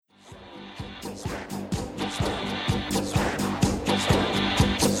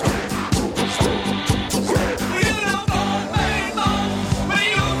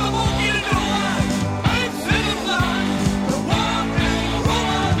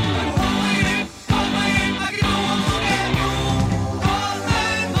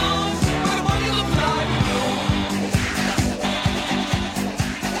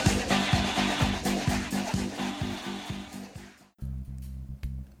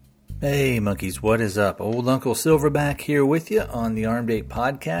Hey monkeys, what is up? Old Uncle Silverback here with you on the Armed Ape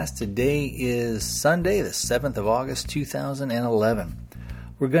Podcast. Today is Sunday, the 7th of August, 2011.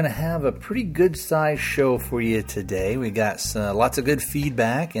 We're going to have a pretty good sized show for you today. We got lots of good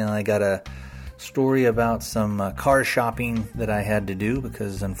feedback, and I got a story about some car shopping that I had to do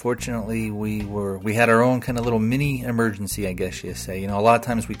because unfortunately we had our own kind of little mini emergency, I guess you say. You know, a lot of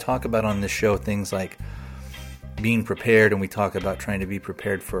times we talk about on this show things like being prepared, and we talk about trying to be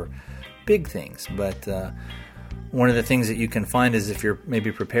prepared for big things, but one of the things that you can find is if you're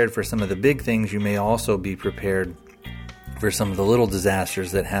maybe prepared for some of the big things, you may also be prepared for some of the little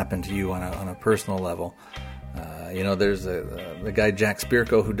disasters that happen to you on a personal level. There's the guy Jack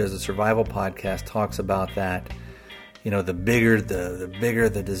Spirko who does a survival podcast talks about that. You know, the bigger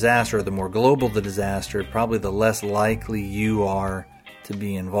the disaster, the more global the disaster, probably the less likely you are to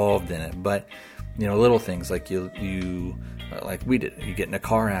be involved in it. But you know, little things like you like we did, you get in a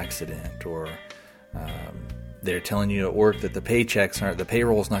car accident, or they're telling you at work that the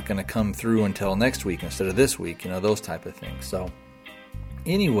payroll's not going to come through until next week instead of this week, you know, those type of things. So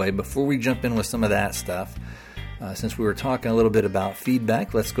anyway, before we jump in with some of that stuff, since we were talking a little bit about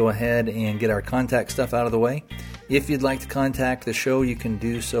feedback, let's go ahead and get our contact stuff out of the way. If you'd like to contact the show, you can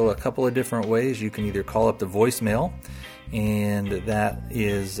do so a couple of different ways. You can either call up the voicemail, and that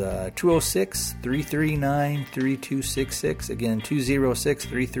is 206-339-3266. Again,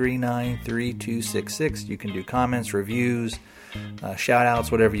 206-339-3266. You can do comments, reviews, shout-outs,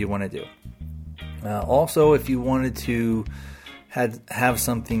 whatever you want to do. Also, if you wanted to have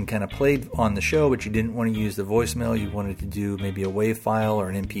something kind of played on the show, but you didn't want to use the voicemail, you wanted to do maybe a WAV file or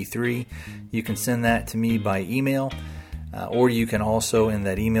an MP3, you can send that to me by email. Or you can also, in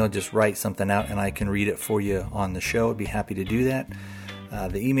that email, just write something out and I can read it for you on the show. I'd be happy to do that.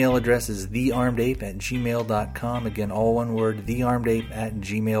 The email address is thearmedape@gmail.com. Again, all one word,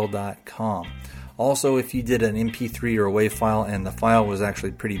 thearmedape@gmail.com. Also, if you did an MP3 or a WAV file and the file was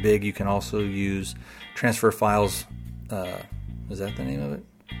actually pretty big, you can also use Transfer Files. Is that the name of it?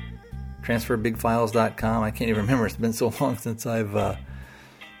 TransferBigFiles.com. I can't even remember. It's been so long since I've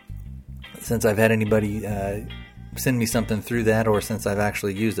had anybody send me something through that, or since I've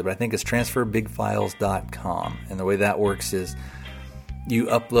actually used it. But I think it's TransferBigFiles.com. And the way that works is you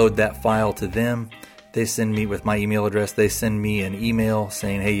upload that file to them. They send me, with my email address, they send me an email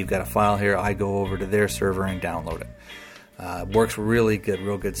saying, hey, you've got a file here. I go over to their server and download it. Works really good,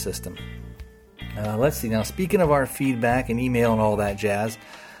 real good system. Let's see. Now, speaking of our feedback and email and all that jazz,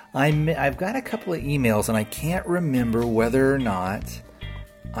 I've got a couple of emails, and I can't remember whether or not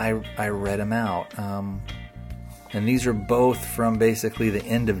I read them out. And these are both from basically the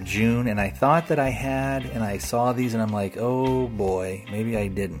end of June, and I thought that I had, and I saw these, and I'm like, oh boy, maybe I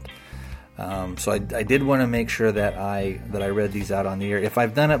didn't. So I did want to make sure that I read these out on the air. If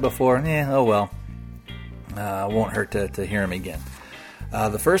I've done it before, oh well, won't hurt to hear them again.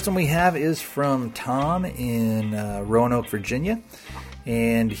 The first one we have is from Tom in Roanoke, Virginia,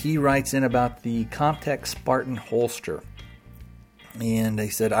 and he writes in about the Comptech Spartan holster. And he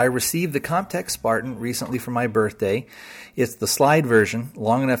said, I received the Comptech Spartan recently for my birthday. It's the slide version,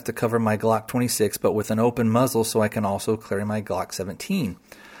 long enough to cover my Glock 26, but with an open muzzle so I can also carry my Glock 17.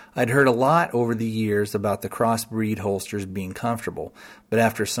 I'd heard a lot over the years about the crossbreed holsters being comfortable, but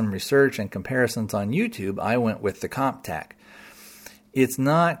after some research and comparisons on YouTube, I went with the Comptech. It's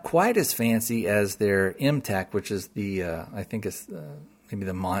not quite as fancy as their MTAC, which is the, I think it's maybe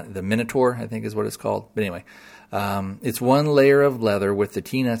the Minotaur, I think is what it's called. But anyway, it's one layer of leather with the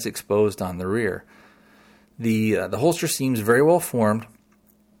T-nuts exposed on the rear. The holster seems very well formed,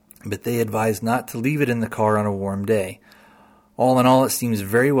 but they advise not to leave it in the car on a warm day. All in all, it seems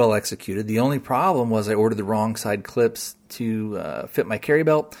very well executed. The only problem was I ordered the wrong side clips to fit my carry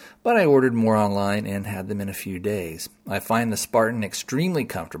belt, but I ordered more online and had them in a few days. I find the Spartan extremely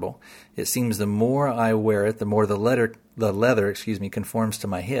comfortable. It seems the more I wear it, the more the leather conforms to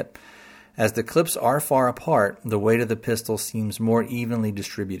my hip. As the clips are far apart, the weight of the pistol seems more evenly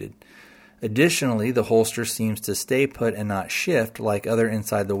distributed. Additionally, the holster seems to stay put and not shift like other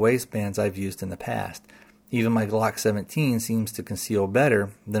inside the waistbands I've used in the past. Even my Glock 17 seems to conceal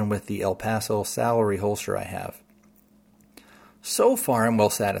better than with the El Paso Salary holster I have. So far, I'm well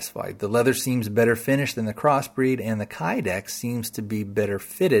satisfied. The leather seems better finished than the crossbreed, and the Kydex seems to be better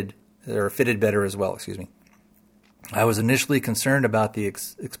fitted better as well, I was initially concerned about the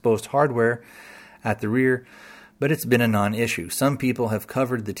exposed hardware at the rear, but it's been a non-issue. Some people have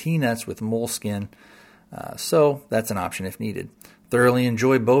covered the T-nuts with moleskin, so that's an option if needed. Thoroughly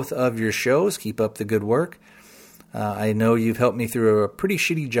enjoy both of your shows. Keep up the good work. I know you've helped me through a pretty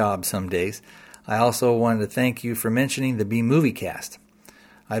shitty job some days. I also wanted to thank you for mentioning the B-Movie Cast.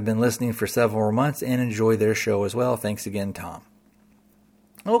 I've been listening for several months and enjoy their show as well. Thanks again, Tom.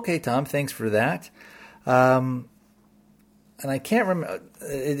 Okay, Tom, thanks for that. And I can't remember,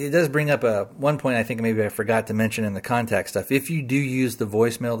 it does bring up one point I think maybe I forgot to mention in the contact stuff. If you do use the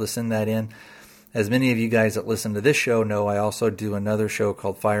voicemail to send that in, as many of you guys that listen to this show know, I also do another show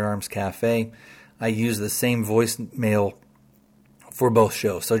called Firearms Cafe. I use the same voicemail for both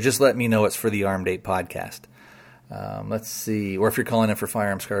shows. So just let me know it's for the Armed Ape podcast. Let's see. Or if you're calling in for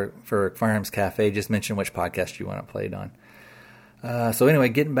Firearms Cafe, just mention which podcast you want it played on. So anyway,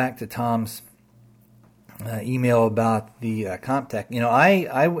 getting back to Tom's email about the CompTech.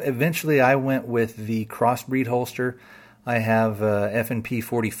 I eventually went with the Crossbreed holster. I have F&P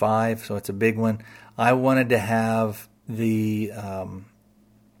 45, so it's a big one. I wanted to have the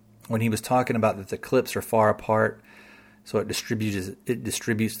when he was talking about that the clips are far apart, so it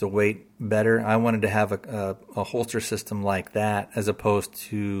distributes the weight better. I wanted to have a holster system like that as opposed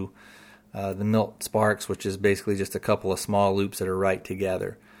to the Milt Sparks, which is basically just a couple of small loops that are right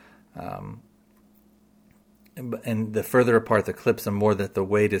together. And the further apart the clips, the more that the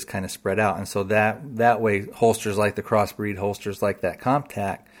weight is kind of spread out. And so that way, holsters like the Crossbreed, holsters like that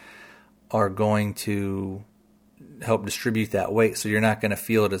CompTech are going to help distribute that weight, so you're not going to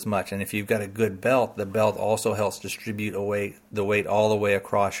feel it as much. And if you've got a good belt, the belt also helps distribute the weight all the way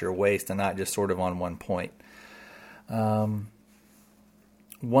across your waist and not just sort of on one point. One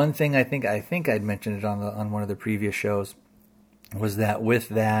thing I think I'd mentioned it on one of the previous shows was that with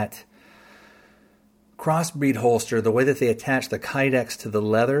that Crossbreed holster, the way that they attach the Kydex to the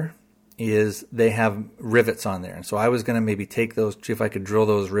leather is they have rivets on there. And so I was going to maybe take those, see if I could drill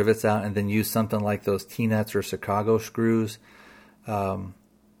those rivets out and then use something like those T-nuts or Chicago screws to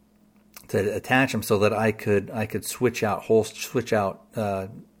attach them so that I could switch out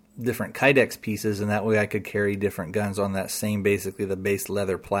different Kydex pieces, and that way I could carry different guns on that same, basically the base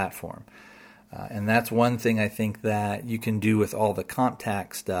leather platform. And that's one thing I think that you can do with all the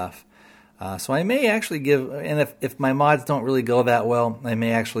CompTech stuff. So I may actually give, and if my mods don't really go that well, I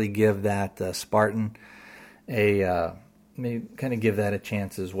may actually give that Spartan may kind of give that a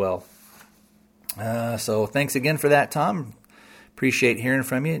chance as well. So thanks again for that, Tom. Appreciate hearing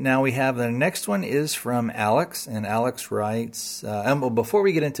from you. Now we have the next one is from Alex, and Alex writes, before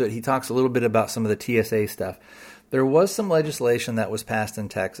we get into it, he talks a little bit about some of the TSA stuff. There was some legislation that was passed in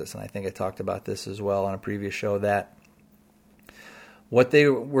Texas, and I think I talked about this as well on a previous show, that what they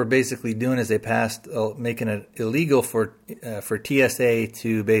were basically doing is they passed making it illegal for TSA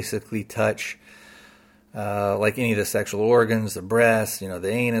to basically touch like any of the sexual organs, the breasts, the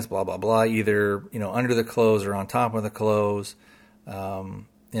anus, blah, blah, blah, either, under the clothes or on top of the clothes,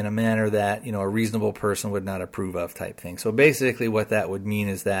 in a manner that, a reasonable person would not approve of type thing. So basically what that would mean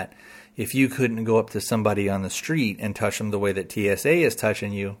is that if you couldn't go up to somebody on the street and touch them the way that TSA is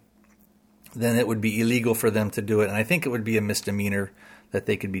touching you, then it would be illegal for them to do it. And I think it would be a misdemeanor that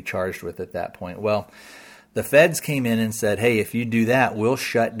they could be charged with at that point. Well, the feds came in and said, hey, if you do that, we'll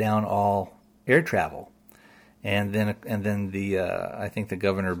shut down all air travel. And then the I think the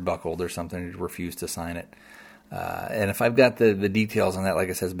governor buckled or something, refused to sign it. And if I've got the details on that, like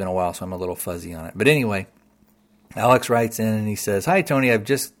I said, it's been a while, so I'm a little fuzzy on it. But anyway, Alex writes in and he says, hi, Tony, I've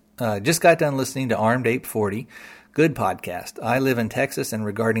just got done listening to Armed Ape 40. Good podcast. I live in Texas, and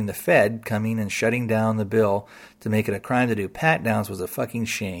regarding the Fed coming and shutting down the bill to make it a crime to do pat-downs was a fucking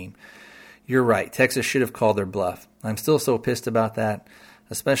shame. You're right. Texas should have called their bluff. I'm still so pissed about that,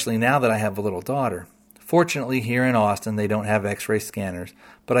 especially now that I have a little daughter. Fortunately, here in Austin, they don't have x-ray scanners,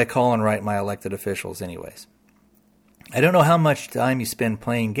 but I call and write my elected officials anyways. I don't know how much time you spend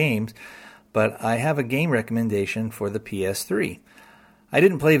playing games, but I have a game recommendation for the PS3. I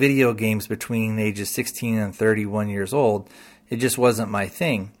didn't play video games between ages 16 and 31 years old. It just wasn't my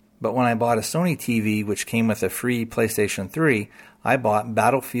thing. But when I bought a Sony TV, which came with a free PlayStation 3, I bought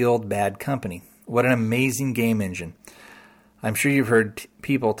Battlefield Bad Company. What an amazing game engine. I'm sure you've heard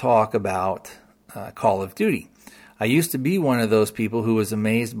people talk about Call of Duty. I used to be one of those people who was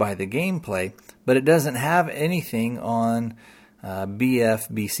amazed by the gameplay, but it doesn't have anything on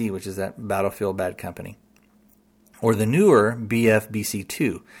BFBC, which is that Battlefield Bad Company, or the newer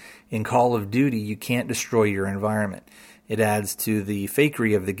BFBC2. In Call of Duty, you can't destroy your environment. It adds to the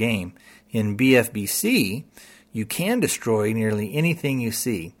fakery of the game. In BFBC, you can destroy nearly anything you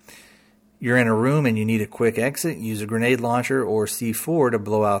see. You're in a room and you need a quick exit, use a grenade launcher or C4 to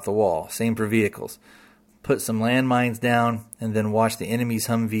blow out the wall. Same for vehicles. Put some landmines down and then watch the enemy's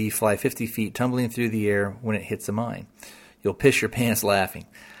Humvee fly 50 feet tumbling through the air when it hits a mine. You'll piss your pants laughing.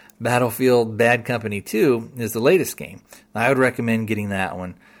 Battlefield Bad Company 2 is the latest game. I would recommend getting that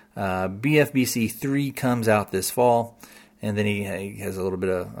one. BFBC 3 comes out this fall, and then he has a little bit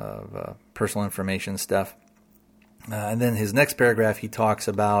of personal information stuff. And then his next paragraph, he talks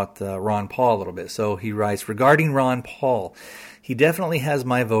about Ron Paul a little bit. So he writes, regarding Ron Paul, he definitely has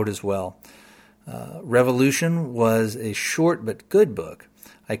my vote as well. Revolution was a short but good book.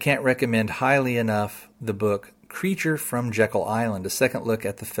 I can't recommend highly enough the book Creature from Jekyll Island, a second look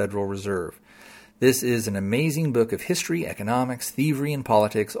at the Federal Reserve. This is an amazing book of history, economics, thievery, and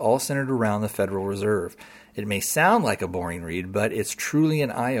politics, all centered around the Federal Reserve. It may sound like a boring read, but it's truly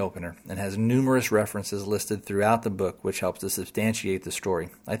an eye-opener and has numerous references listed throughout the book, which helps to substantiate the story.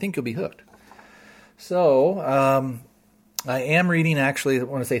 I think you'll be hooked. So, I am reading, actually, I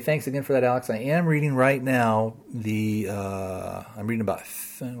want to say thanks again for that, Alex. I am reading right now I'm reading about,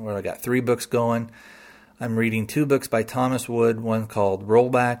 I got 3 books going. I'm reading 2 books by Thomas Wood, one called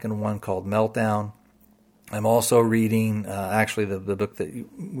Rollback and one called Meltdown. I'm also reading, actually, the book that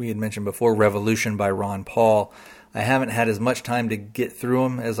we had mentioned before, Revolution by Ron Paul. I haven't had as much time to get through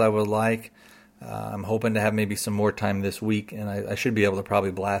them as I would like. I'm hoping to have maybe some more time this week, and I should be able to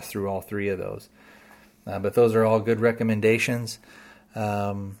probably blast through all 3 of those. But those are all good recommendations.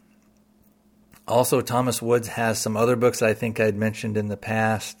 Also, Thomas Woods has some other books that I think I'd mentioned in the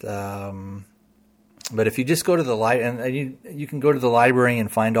past. But if you just go to the library, and you can go to the library and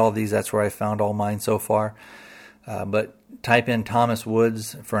find all these. That's where I found all mine so far. But type in Thomas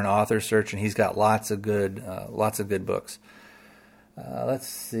Woods for an author search, and he's got lots of good books. Let's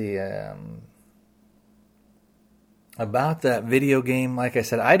see. About that video game, like I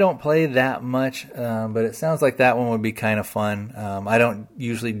said, I don't play that much, but it sounds like that one would be kind of fun. I don't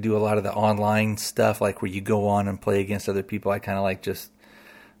usually do a lot of the online stuff, like where you go on and play against other people. I kind of like just,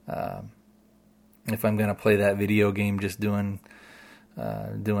 if I'm going to play that video game, just doing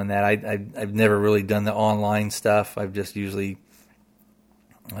that. I've never really done the online stuff. I've just usually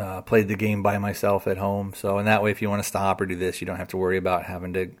played the game by myself at home. So, and that way, if you want to stop or do this, you don't have to worry about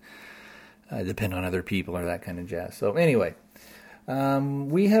having to depend on other people or that kind of jazz. So anyway,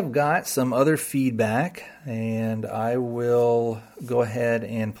 we have got some other feedback, and I will go ahead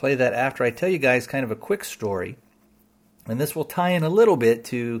and play that after I tell you guys kind of a quick story. And this will tie in a little bit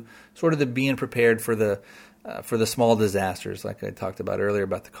to sort of the being prepared for the small disasters, like I talked about earlier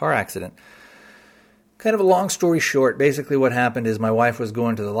about the car accident. Kind of a long story short, basically what happened is my wife was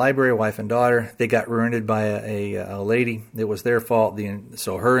going to the library, wife and daughter. They got rear-ended by a lady. It was their fault.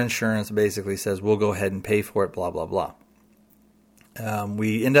 So her insurance basically says, we'll go ahead and pay for it, blah, blah, blah.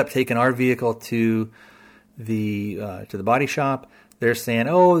 We end up taking our vehicle to the body shop. They're saying,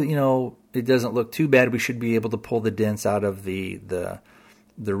 it doesn't look too bad. We should be able to pull the dents out of the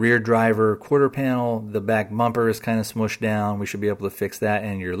rear driver quarter panel. The back bumper is kind of smushed down. We should be able to fix that.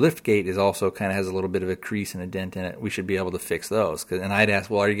 And your lift gate is also kind of has a little bit of a crease and a dent in it. We should be able to fix those. And I'd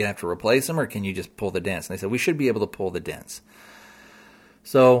ask, well, are you going to have to replace them, or can you just pull the dents? And they said, we should be able to pull the dents.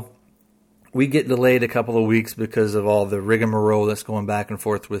 So we get delayed a couple of weeks because of all the rigmarole that's going back and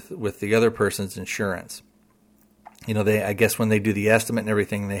forth with the other person's insurance. I guess when they do the estimate and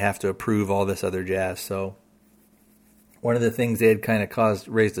everything, they have to approve all this other jazz. So one of the things they had kind of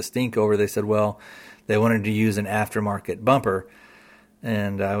raised a stink over, they said, well, they wanted to use an aftermarket bumper.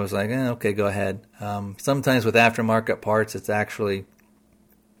 And I was like, okay, go ahead. Sometimes with aftermarket parts, it's actually,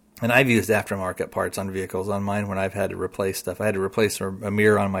 and I've used aftermarket parts on vehicles on mine when I've had to replace stuff. I had to replace a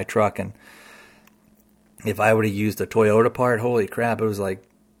mirror on my truck, and if I would have used a Toyota part, holy crap, it was like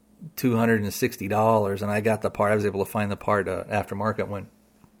 $260, and I got the part. I was able to find the part aftermarket one.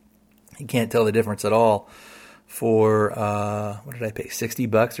 You can't tell the difference at all for what did I pay?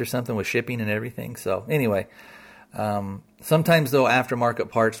 $60 or something with shipping and everything. So anyway, sometimes though aftermarket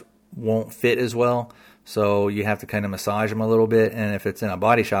parts won't fit as well, so you have to kind of massage them a little bit. And if it's in a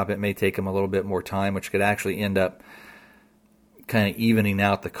body shop, it may take them a little bit more time, which could actually end up kind of evening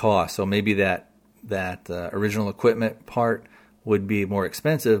out the cost. So maybe that original equipment part would be more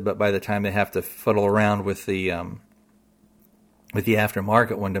expensive, but by the time they have to fiddle around with the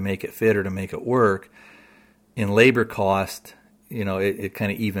aftermarket one to make it fit or to make it work, in labor cost, it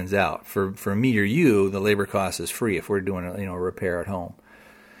kind of evens out. For me or you, the labor cost is free if we're doing a repair at home.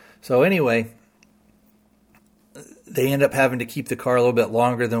 So anyway, they end up having to keep the car a little bit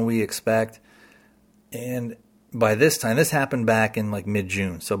longer than we expect, and by this time, this happened back in like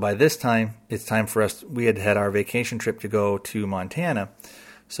mid-June. So by this time, it's time for us. We had our vacation trip to go to Montana.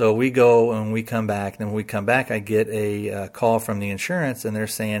 So we go and we come back. Then when we come back, I get a call from the insurance, and they're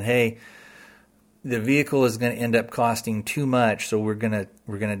saying, "Hey, the vehicle is going to end up costing too much, so we're gonna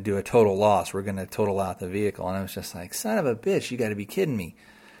do a total loss. We're gonna total out the vehicle." And I was just like, "Son of a bitch, you got to be kidding me!"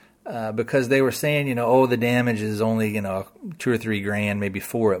 Because they were saying, the damage is only $2 or $3 grand, maybe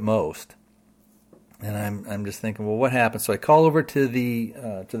 $4 at most. And I'm just thinking, well, what happened? So I call over to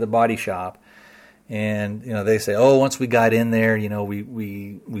the body shop, and they say, oh, once we got in there,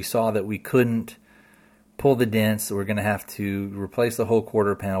 we saw that we couldn't pull the dents, so we're going to have to replace the whole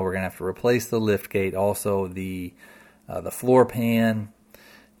quarter panel. We're going to have to replace the lift gate, also the floor pan,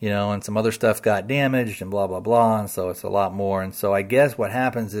 and some other stuff got damaged and blah blah blah. And so it's a lot more. And so I guess what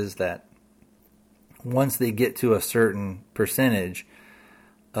happens is that once they get to a certain percentage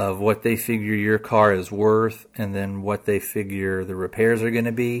of what they figure your car is worth, and then what they figure the repairs are going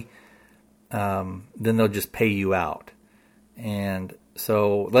to be, then they'll just pay you out. And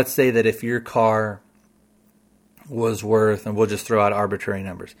so let's say that if your car was worth, and we'll just throw out arbitrary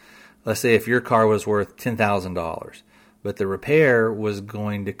numbers, let's say if your car was worth $10,000, but the repair was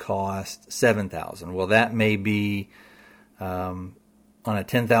going to cost $7,000. Well, that may be on a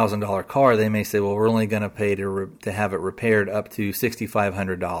 $10,000 car, they may say, well, we're only going to pay to have it repaired up to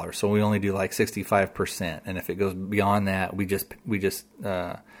 $6,500. So we only do like 65%. And if it goes beyond that, we just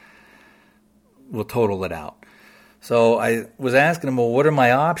we'll total it out. So I was asking them, well, what are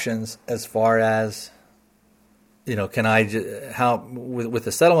my options as far as, can I with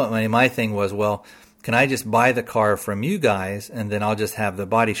the settlement money, my thing was, well, can I just buy the car from you guys and then I'll just have the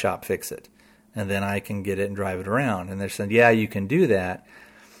body shop fix it? And then I can get it and drive it around. And they said, yeah, you can do that.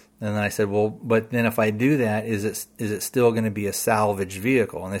 And then I said, well, but then if I do that, is it still going to be a salvage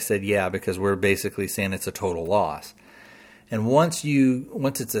vehicle? And they said, yeah, because we're basically saying it's a total loss. And once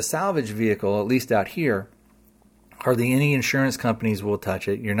it's a salvage vehicle, at least out here, hardly any insurance companies will touch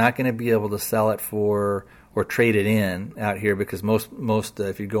it. You're not going to be able to sell it for or trade it in out here, because most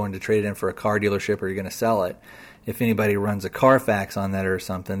if you're going to trade it in for a car dealership or you're going to sell it, if anybody runs a Carfax on that or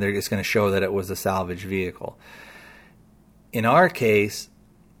something, they're just going to show that it was a salvage vehicle. In our case,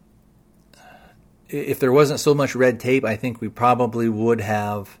 if there wasn't so much red tape, I think we probably would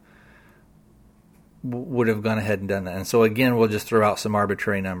have gone ahead and done that. And so again, we'll just throw out some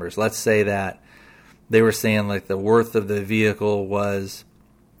arbitrary numbers. Let's say that they were saying like the worth of the vehicle was,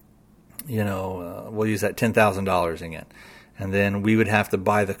 we'll use that $10,000 again. And then we would have to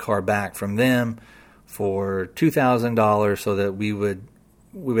buy the car back from them for $2,000 so that we would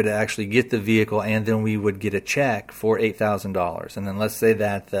actually get the vehicle, and then we would get a check for $8,000. And then let's say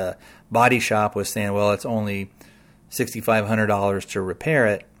that the body shop was saying, well, it's only $6,500 to repair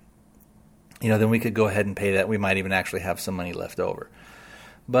it. Then we could go ahead and pay that. We might even actually have some money left over.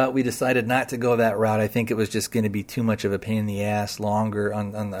 But we decided not to go that route. I think it was just going to be too much of a pain in the ass longer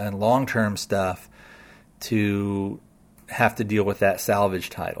on long-term stuff to have to deal with that salvage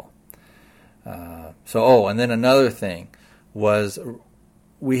title. And then another thing was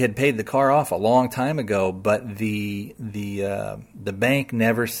we had paid the car off a long time ago, but the bank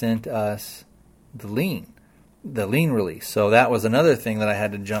never sent us the lien release. So that was another thing that I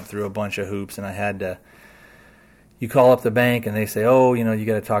had to jump through a bunch of hoops, and you call up the bank and they say, oh, you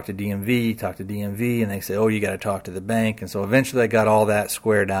got to talk to DMV, and they say, oh, you got to talk to the bank. And so eventually I got all that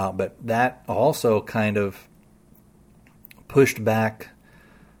squared out, but that also kind of pushed back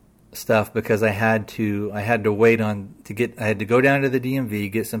stuff because I had to wait I had to go down to the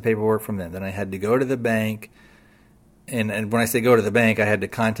DMV, get some paperwork from them. Then I had to go to the bank, and when I say go to the bank, I had to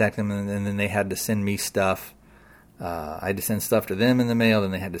contact them, and then they had to send me stuff. I had to send stuff to them in the mail, then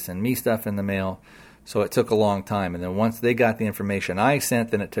they had to send me stuff in the mail. So it took a long time. And then once they got the information I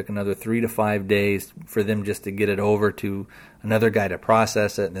sent, then it took another 3 to 5 days for them just to get it over to another guy to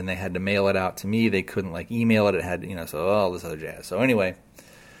process it. And then they had to mail it out to me. They couldn't email it. It had, so all this other jazz. So anyway,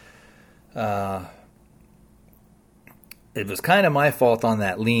 it was kind of my fault on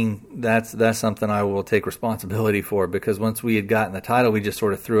that lien. That's something I will take responsibility for, because once we had gotten the title, we just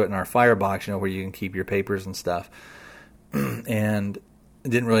sort of threw it in our firebox, where you can keep your papers and stuff, and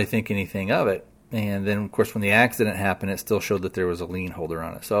didn't really think anything of it. And then, of course, when the accident happened, it still showed that there was a lien holder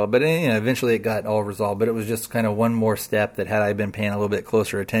on it. So, but eventually it got all resolved. But it was just kind of one more step that, had I been paying a little bit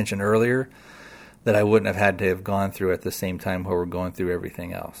closer attention earlier, that I wouldn't have had to have gone through at the same time where we're going through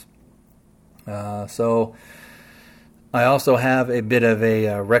everything else. So I also have a bit of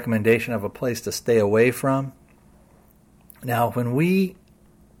a recommendation of a place to stay away from. Now, when we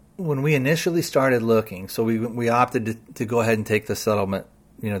initially started looking, so we opted to go ahead and take the settlement,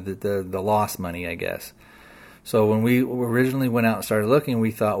 the loss money, I guess. So when we originally went out and started looking, we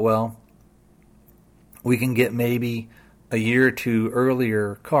thought, well, we can get maybe a year or two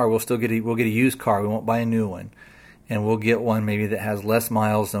earlier car. We'll get a used car. We won't buy a new one. And we'll get one maybe that has less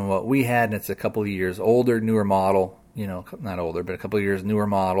miles than what we had, and it's a couple of years older, newer model, not older, but a couple of years newer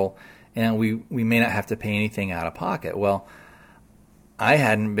model, and we may not have to pay anything out of pocket. Well, we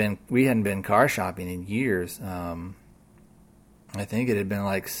hadn't been car shopping in years. I think it had been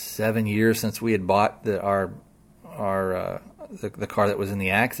like 7 years since we had bought the car that was in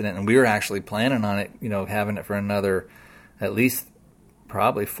the accident, and we were actually planning on it, having it for another at least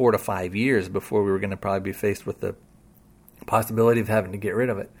probably 4 to 5 years before we were going to probably be faced with the possibility of having to get rid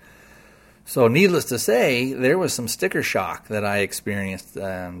of it. So needless to say, there was some sticker shock that I experienced,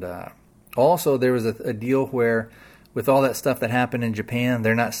 and also there was a deal where with all that stuff that happened in Japan,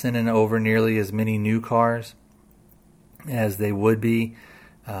 they're not sending over nearly as many new cars as they would be.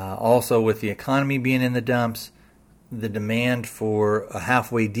 Also with the economy being in the dumps, the demand for a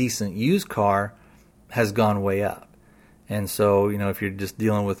halfway decent used car has gone way up. And so, if you're just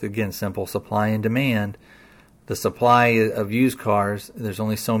dealing with, again, simple supply and demand, the supply of used cars, there's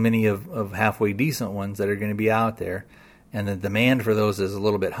only so many of halfway decent ones that are going to be out there. And the demand for those is a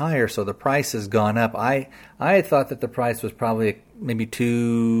little bit higher, so the price has gone up. I had thought that the price was probably maybe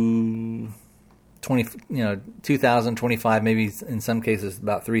 $2,025, maybe in some cases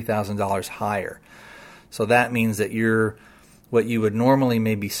about $3,000 higher. So that means that what you would normally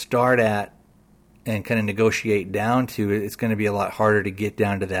maybe start at and kind of negotiate down to, it's going to be a lot harder to get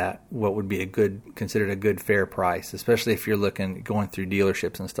down to that, what would be considered a good fair price, especially if you're going through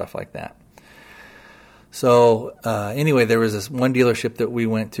dealerships and stuff like that. So anyway, there was this one dealership that we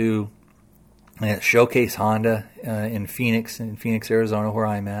went to, and it's Showcase Honda in Phoenix, Arizona, where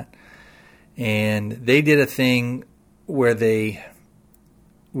I'm at. And they did a thing where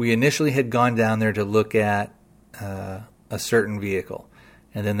we initially had gone down there to look at a certain vehicle.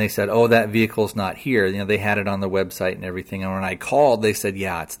 And then they said, oh, that vehicle's not here. They had it on the website and everything. And when I called, they said,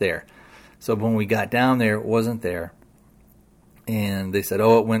 yeah, it's there. So when we got down there, it wasn't there. And they said,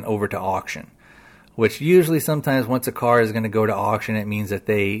 oh, it went over to auction. Which usually sometimes once a car is going to go to auction, it means that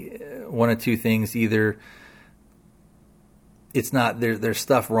one of two things, either it's not, there's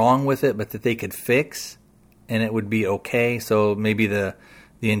stuff wrong with it, but that they could fix and it would be okay. So maybe the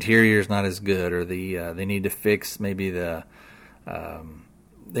interior is not as good, or they need to fix maybe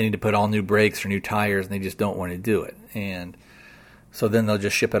they need to put all new brakes or new tires, and they just don't want to do it. And so then they'll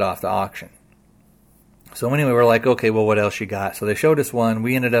just ship it off to auction. So anyway, we're like, okay, well, what else you got? So they showed us one.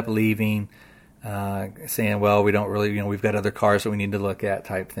 We ended up leaving, saying, well, we don't really, we've got other cars that we need to look at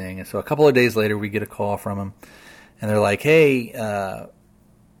type thing. And so a couple of days later, we get a call from them, and they're like, hey, on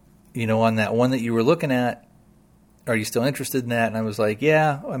that one that you were looking at, are you still interested in that? And I was like,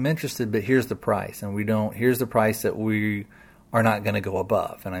 yeah, I'm interested, but here's the price. And here's the price that we are not going to go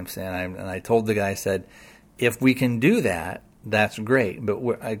above. And I told the guy, I said, if we can do that, that's great. But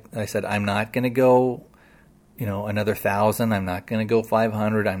I said, I'm not going to go, another $1,000. I'm not going to go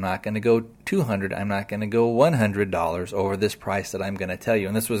 $500. I'm not going to go $200. I'm not going to go $100 over this price that I'm going to tell you.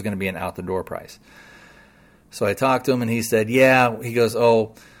 And this was going to be an out the door price. So I talked to him, and he said, yeah. He goes,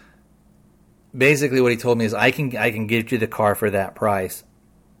 oh, basically what he told me is I can get you the car for that price,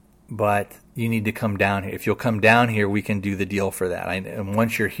 but you need to come down here. If you'll come down here, we can do the deal for that. And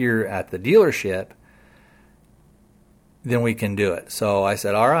once you're here at the dealership, then we can do it. So I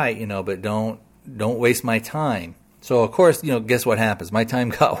said, all right, but don't waste my time. So of course, guess what happens? My time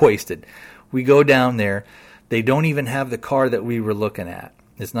got wasted. We go down there. They don't even have the car that we were looking at.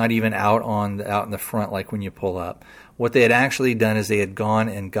 It's not even out in the front like when you pull up. What they had actually done is they had gone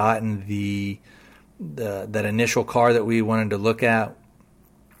and gotten that initial car that we wanted to look at.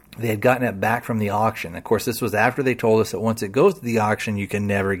 They had gotten it back from the auction. Of course, this was after they told us that once it goes to the auction, you can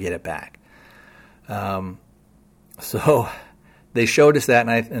never get it back. So they showed us that,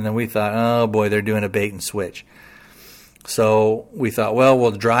 and then we thought, oh boy, they're doing a bait and switch. So we thought, well,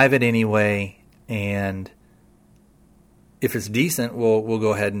 we'll drive it anyway, and if it's decent, we'll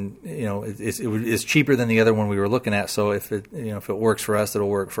go ahead and it's cheaper than the other one we were looking at. So if it works for us, it'll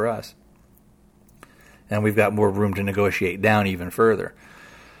work for us, and we've got more room to negotiate down even further.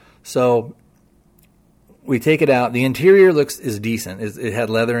 So we take it out. The interior is decent. It had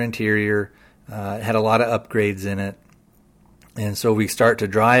leather interior. It had a lot of upgrades in it. And so we start to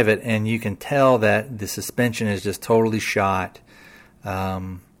drive it, and you can tell that the suspension is just totally shot.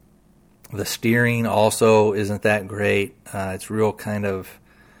 The steering also isn't that great. It's real kind of...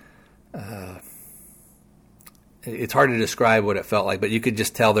 it's hard to describe what it felt like, but you could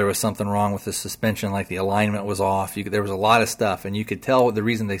just tell there was something wrong with the suspension, like the alignment was off. There was a lot of stuff, and you could tell the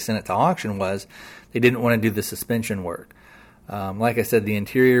reason they sent it to auction was they didn't want to do the suspension work. Like I said, the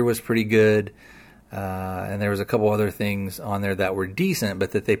interior was pretty good, and there was a couple other things on there that were decent,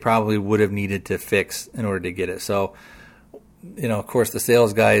 but that they probably would have needed to fix in order to get it. So, of course, the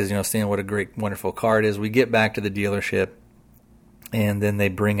sales guy is, seeing what a great, wonderful car it is. We get back to the dealership, and then they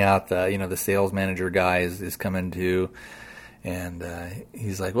bring out the sales manager guy is coming too. And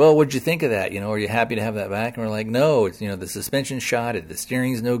he's like, well, what'd you think of that? Are you happy to have that back? And we're like, no, it's, the suspension's shot, the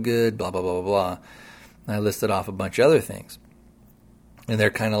steering's no good, blah, blah, blah, blah, blah. And I listed off a bunch of other things. And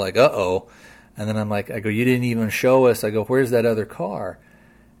they're kind of like, uh-oh. And then I go, you didn't even show us. I go, where's that other car?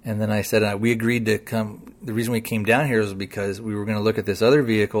 And then I said, we agreed to come. The reason we came down here was because we were going to look at this other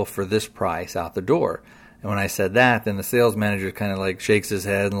vehicle for this price out the door. And when I said that, then the sales manager kind of shakes his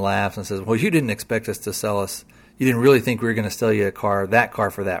head and laughs and says, well, you didn't expect us to sell us. You didn't really think we were going to sell you that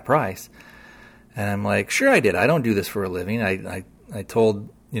car for that price. And I'm like, sure I did. I don't do this for a living. I told,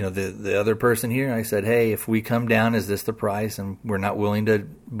 the other person here, I said, hey, if we come down, is this the price? And we're not willing to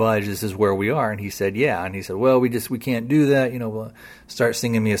budge. This is where we are. And he said, yeah. And he said, well, we can't do that. We'll start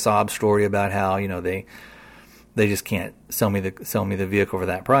singing me a sob story about how, they just can't sell me the vehicle for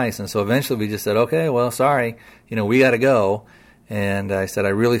that price. And so eventually we just said, okay, well, sorry, we got to go. And I said, I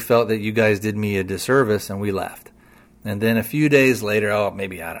really felt that you guys did me a disservice, and we left. And then a few days later,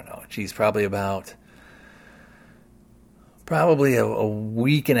 maybe, I don't know, probably a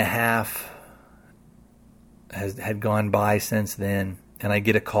week and a half had gone by since then. And I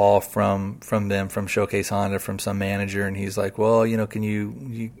get a call from them, from Showcase Honda, from some manager, and he's like, well, can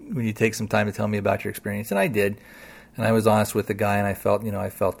you take some time to tell me about your experience? And I did. And I was honest with the guy, and I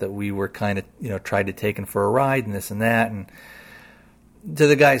felt that we were kind of, tried to take him for a ride and this and that. And to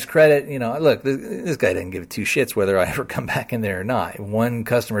the guy's credit, look, this guy didn't give two shits whether I ever come back in there or not. One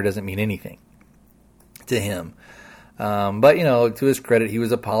customer doesn't mean anything to him. But, to his credit, he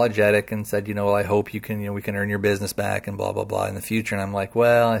was apologetic and said, well, I hope we can earn your business back and blah, blah, blah in the future. And I'm like,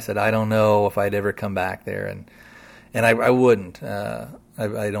 well, I said, I don't know if I'd ever come back there. And I wouldn't. I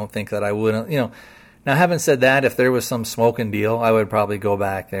don't think that I wouldn't, Now, having said that, if there was some smoking deal, I would probably go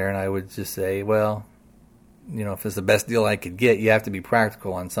back there and I would just say, well, if it's the best deal I could get, you have to be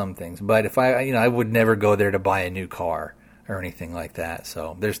practical on some things. But if I would never go there to buy a new car or anything like that.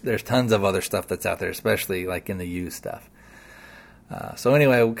 So there's tons of other stuff that's out there, especially in the used stuff. So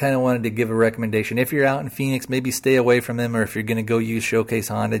anyway, I kind of wanted to give a recommendation. If you're out in Phoenix, maybe stay away from them, or if you're going to go use Showcase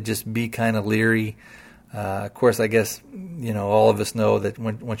Honda, just be kind of leery. Of course, I guess, all of us know that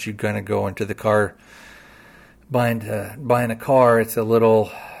once you kind of go into the car, buying a car, it's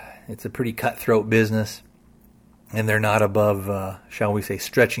a pretty cutthroat business. And they're not above, shall we say,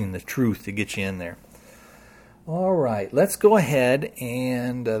 stretching the truth to get you in there. All right, let's go ahead,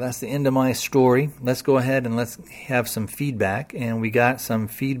 and that's the end of my story. Let's go ahead and let's have some feedback. And we got some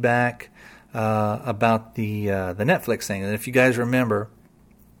feedback about the Netflix thing. And if you guys remember,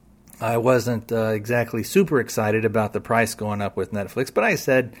 I wasn't exactly super excited about the price going up with Netflix, but I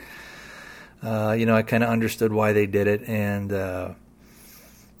said, I kind of understood why they did it, and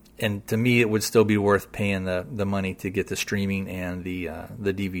to me, it would still be worth paying the money to get the streaming and the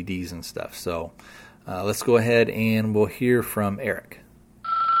DVDs and stuff. So let's go ahead and we'll hear from Eric.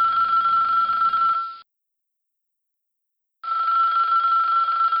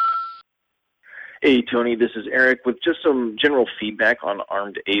 Hey, Tony, this is Eric with just some general feedback on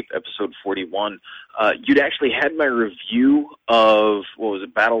Armed Ape episode 41. You'd actually had my review of,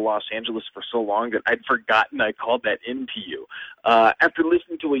 Battle Los Angeles for so long that I'd forgotten I called that in to you. After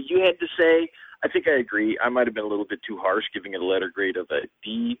listening to what you had to say, I think I agree. I might have been a little bit too harsh, giving it a letter grade of a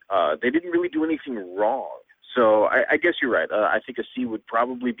D. They didn't really do anything wrong. So I guess you're right. I think a C would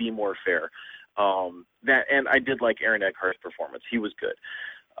probably be more fair. And I did like Aaron Eckhart's performance. He was good.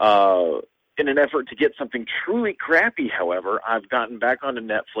 In an effort to get something truly crappy, however, I've gotten back onto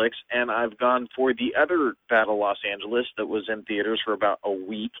Netflix, and I've gone for the other Battle Los Angeles that was in theaters for about a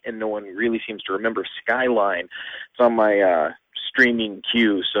week, and no one really seems to remember, Skyline. It's on my streaming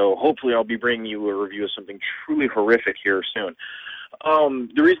queue, so hopefully I'll be bringing you a review of something truly horrific here soon.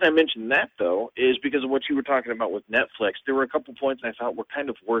 The reason I mentioned that, though, is because of what you were talking about with Netflix. There were a couple points I thought were kind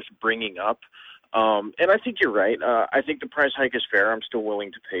of worth bringing up, and I think you're right. I think the price hike is fair. I'm still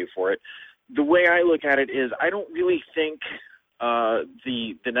willing to pay for it. The way I look at it is I don't really think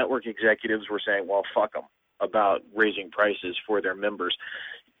the network executives were saying, well, fuck them, about raising prices for their members.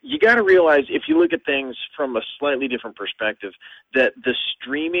 You got to realize, if you look at things from a slightly different perspective, that the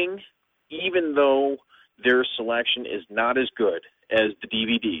streaming, even though their selection is not as good as the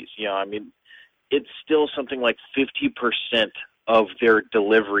DVDs, it's still something like 50% of their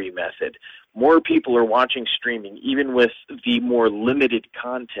delivery method. More people are watching streaming, even with the more limited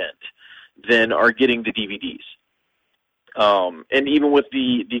content, than are getting the DVDs. And even with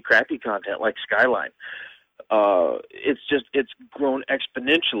the crappy content like Skyline, it's grown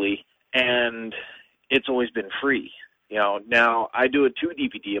exponentially, and it's always been free. Now I do a 2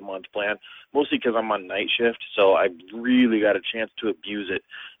 DVD a month plan, mostly because I'm on night shift, so I really got a chance to abuse it,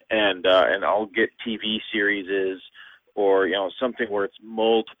 and I'll get TV series or something where it's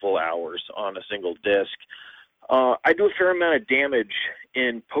multiple hours on a single disc, I do a fair amount of damage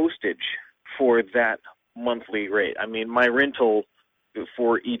in postage for that monthly rate. I mean, my rental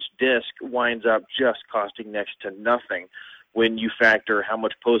for each disc winds up just costing next to nothing when you factor how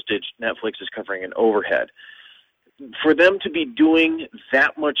much postage Netflix is covering in overhead. For them to be doing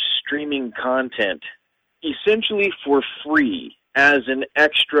that much streaming content essentially for free as an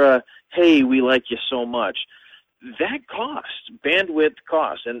extra, hey, we like you so much, that costs, bandwidth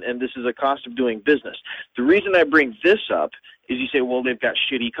costs, and this is a cost of doing business. The reason I bring this up is you say, well, they've got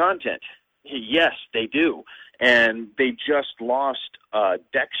shitty content. Yes, they do. And they just lost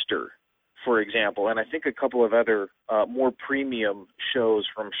Dexter, for example, and I think a couple of other more premium shows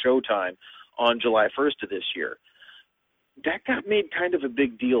from Showtime on July 1st of this year. That got made kind of a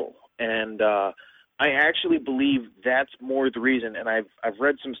big deal, and I actually believe that's more the reason, and I've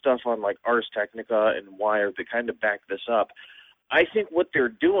read some stuff on like Ars Technica and Wired that kind of back this up. I think what they're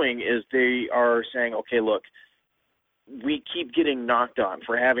doing is they are saying, okay, look, we keep getting knocked on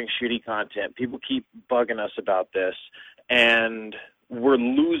for having shitty content. People keep bugging us about this, and we're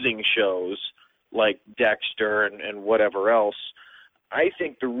losing shows like Dexter and whatever else. I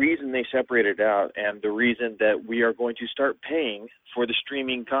think the reason they separated out and the reason that we are going to start paying for the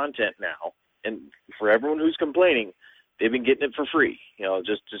streaming content now, and for everyone who's complaining, they've been getting it for free.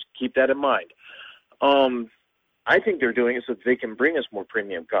 Just keep that in mind. I think they're doing it so that they can bring us more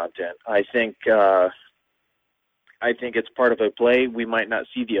premium content. I think it's part of a play. We might not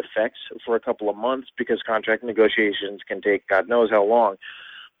see the effects for a couple of months because contract negotiations can take God knows how long.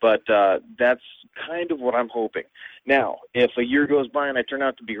 But that's kind of what I'm hoping. Now, if a year goes by and I turn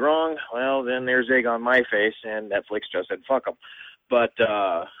out to be wrong, well, then there's egg on my face, and Netflix just said, fuck them. But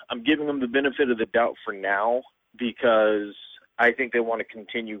I'm giving them the benefit of the doubt for now because I think they want to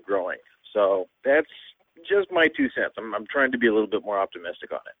continue growing. So that's just my 2 cents. I'm trying to be a little bit more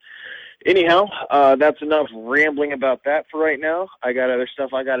optimistic on it. Anyhow, that's enough rambling about that for right now. I got other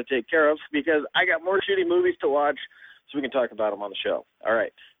stuff I got to take care of because I got more shitty movies to watch, so we can talk about them on the show. All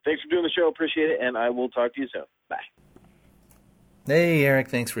right. Thanks for doing the show. Appreciate it, and I will talk to you soon. Bye. Hey, Eric.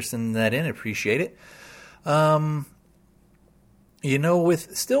 Thanks for sending that in. Appreciate it. With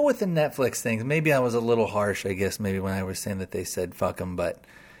the Netflix things, maybe I was a little harsh, I guess, maybe when I was saying that they said fuck them, but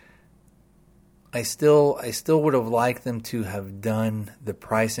I still would have liked them to have done the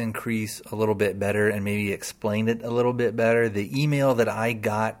price increase a little bit better and maybe explained it a little bit better. The email that I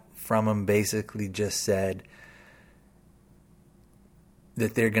got from them basically just said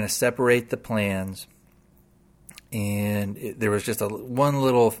that they're going to separate the plans, and there was just one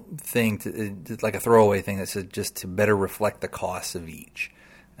little thing, like a throwaway thing that said just to better reflect the costs of each.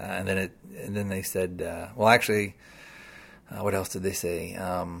 And then they said, what else did they say?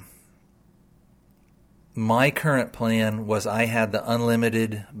 My current plan was I had the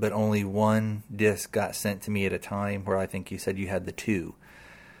unlimited, but only one disc got sent to me at a time, where I think you said you had the 2.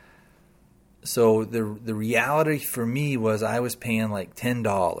 So the reality for me was I was paying like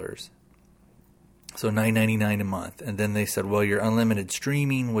 $10, so $9.99 a month, and then they said, well, your unlimited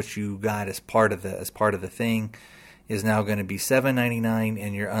streaming, which you got as part of the thing, is now going to be $7.99,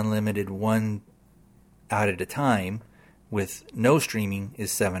 and your unlimited one out at a time with no streaming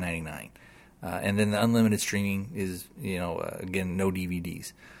is $7.99, and then the unlimited streaming is again no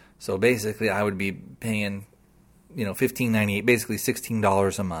DVDs. So basically, I would be paying $15.98, basically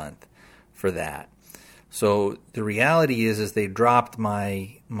 $16 a month for that. So the reality is they dropped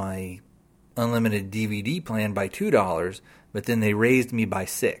my unlimited DVD plan by $2, but then they raised me by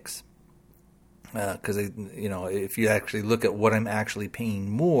 $6. Because if you actually look at what I'm actually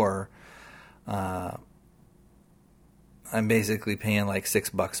paying more, I'm basically paying like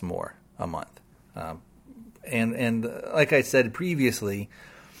 $6 more a month. And like I said previously,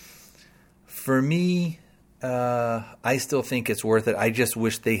 for me, I still think it's worth it. I just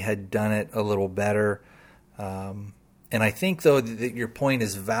wish they had done it a little better. And I think, though, that your point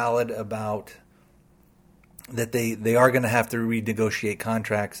is valid about that they are going to have to renegotiate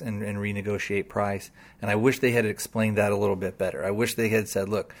contracts and renegotiate price. And I wish they had explained that a little bit better. I wish they had said,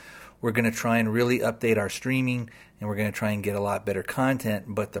 look, we're going to try and really update our streaming, and we're going to try and get a lot better content.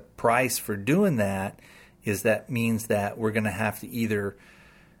 But the price for doing that means that we're going to have to either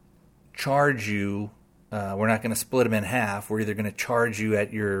charge you. We're not going to split them in half. We're either going to charge you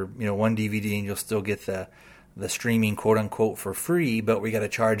at your one DVD, and you'll still get the streaming quote unquote for free, but we got to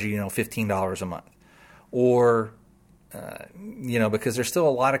charge you $15 a month, or because there's still a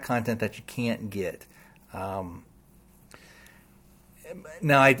lot of content that you can't get.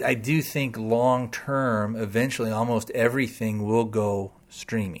 Now I do think long term, eventually, almost everything will go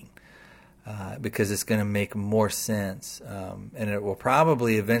streaming. because it's going to make more sense. And it will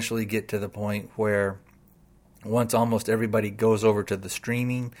probably eventually get to the point where once almost everybody goes over to the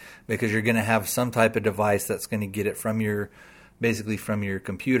streaming, because you're going to have some type of device that's going to get it from basically from your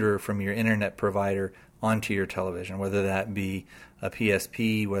computer, from your internet provider onto your television, whether that be a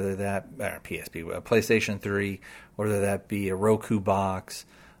PSP, a PlayStation 3, whether that be a Roku box,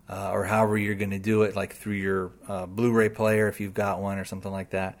 or however you're going to do it, like through your Blu-ray player if you've got one or something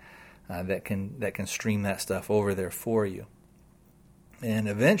like that, that can stream that stuff over there for you. And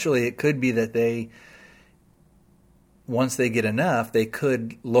eventually it could be that once they get enough, they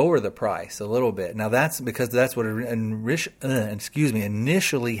could lower the price a little bit. Now that's because that's what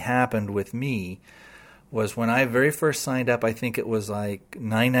initially happened with me, was when I very first signed up. I think it was like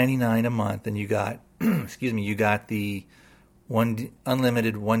 $9.99 a month, and you got you got the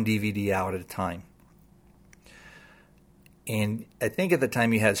unlimited one DVD out at a time. And I think at the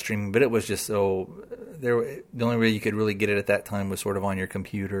time you had streaming, but it was just the only way you could really get it at that time was sort of on your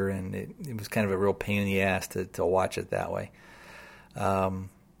computer, and it was kind of a real pain in the ass to watch it that way.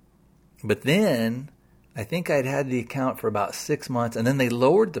 But then I think I'd had the account for about 6 months, and then they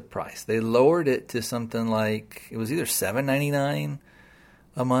lowered the price. They lowered it to something like, it was either $7.99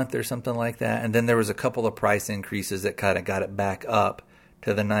 a month or something like that, and then there was a couple of price increases that kind of got it back up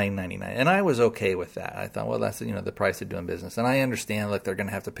to the $9.99, and I was okay with that. I thought, well, that's the price of doing business, and I understand, look, they're going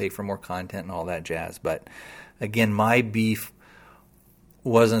to have to pay for more content and all that jazz. But again, my beef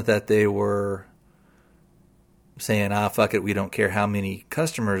wasn't that they were saying, fuck it, we don't care how many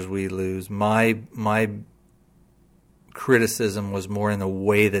customers we lose. My criticism was more in the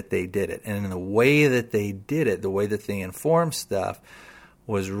way that they did it, and in the way that they did it, the way that they informed stuff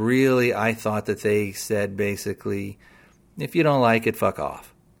was really, I thought that they said basically, if you don't like it, fuck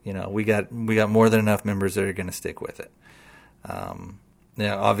off. We got more than enough members that are going to stick with it.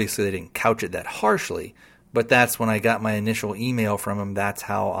 Now, obviously, they didn't couch it that harshly, but that's when I got my initial email from them. That's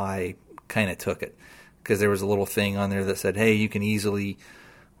how I kind of took it, because there was a little thing on there that said, hey, you can easily,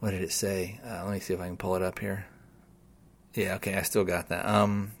 what did it say? Let me see if I can pull it up here. Yeah, okay, I still got that.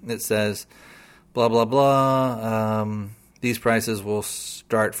 It says, blah, blah, blah. These prices will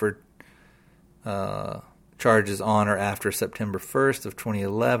start for charges on or after September 1st of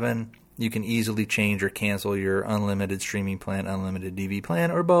 2011. You can easily change or cancel your unlimited streaming plan, unlimited DV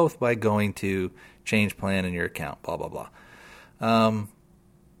plan, or both by going to change plan in your account, blah, blah, blah.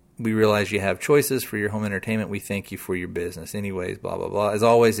 We realize you have choices for your home entertainment. We thank you for your business. Anyways, blah, blah, blah. As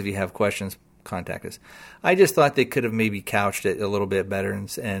always, if you have questions, contact us. I just thought they could have maybe couched it a little bit better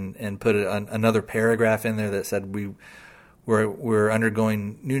and put another paragraph in there that said we're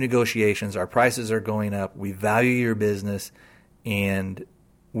undergoing new negotiations. Our prices are going up. We value your business, and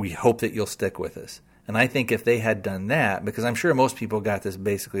we hope that you'll stick with us. And I think if they had done that, because I'm sure most people got this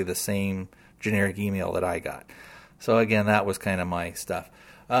basically the same generic email that I got. So again, that was kind of my stuff.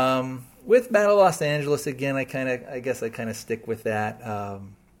 With Battle Los Angeles, again, I guess I stick with that.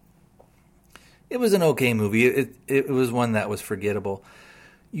 It was an okay movie. It was one that was forgettable.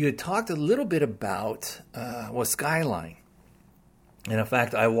 You had talked a little bit about Skyline. And in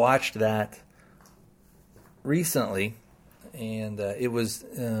fact, I watched that recently, and it was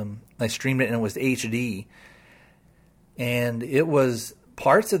I streamed it, and it was HD. And it was,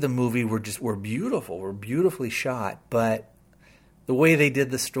 parts of the movie were beautiful, were beautifully shot, but the way they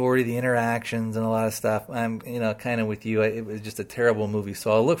did the story, the interactions, and a lot of stuff, I'm kind of with you. It was just a terrible movie.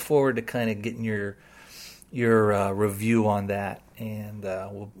 So I'll look forward to kind of getting your review on that, and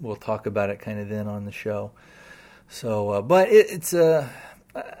we'll talk about it kind of then on the show. So, but it's I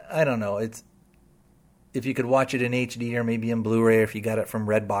don't know. It's, if you could watch it in HD or maybe in Blu-ray, or if you got it from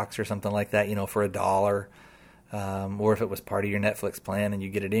Redbox or something like that, for $1, or if it was part of your Netflix plan and you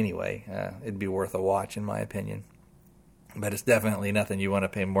get it anyway, it'd be worth a watch, in my opinion. But it's definitely nothing you want to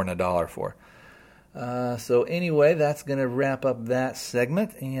pay more than $1 for. So anyway, that's going to wrap up that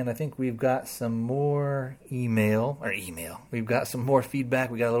segment, and I think we've got some more email. We've got some more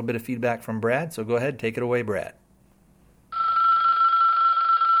feedback. We got a little bit of feedback from Brad, so go ahead, take it away, Brad.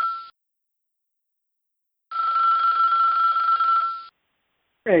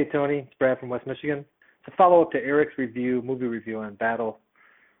 Hey, Tony. It's Brad from West Michigan. It's a follow-up to Eric's movie review on Battle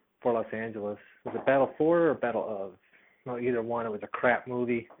for Los Angeles. Was it Battle for or Battle of? No, either one. It was a crap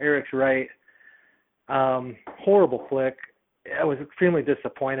movie. Eric's right. Horrible flick. I was extremely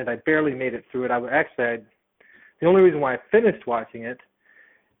disappointed. I barely made it through it. The only reason why I finished watching it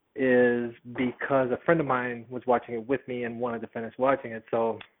is because a friend of mine was watching it with me and wanted to finish watching it,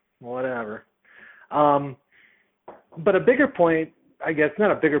 so whatever. But a bigger point, I guess, not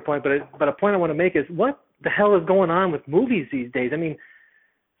a bigger point, but a point I want to make is, what the hell is going on with movies these days? I mean,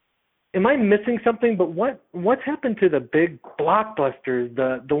 am I missing something? But what's happened to the big blockbusters,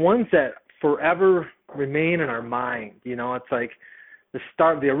 the ones that forever remain in our mind? You know, it's like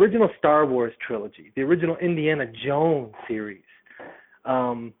the original Star Wars trilogy, the original Indiana Jones series,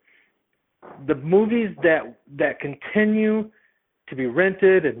 the movies that continue to be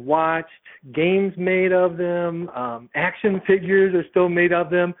rented and watched, games made of them, action figures are still made of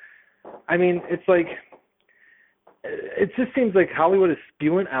them. I mean, it's like, it just seems like Hollywood is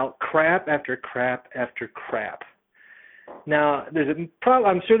spewing out crap after crap after crap. Now,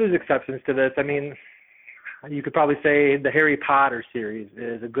 I'm sure there's exceptions to this. I mean, you could probably say the Harry Potter series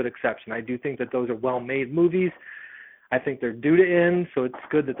is a good exception. I do think that those are well-made movies. I think they're due to end, so it's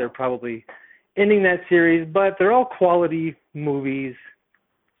good that they're probably ending that series. But they're all quality movies,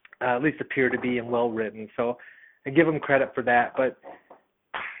 at least appear to be, and well-written. So I give them credit for that. But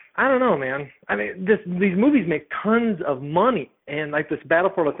I don't know, man. I mean, these movies make tons of money, and like this Battle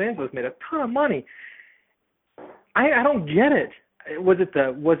for Los Angeles made a ton of money. I don't get it. Was it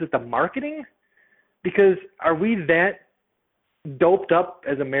the marketing? Because are we that doped up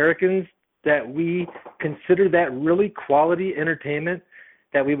as Americans that we consider that really quality entertainment,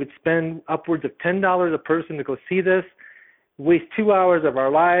 that we would spend upwards of $10 a person to go see this, waste 2 hours of our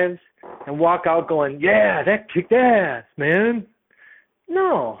lives, and walk out going, yeah, that kicked ass, man?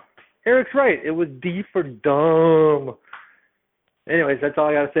 No. Eric's right. It was D for dumb. Anyways, that's all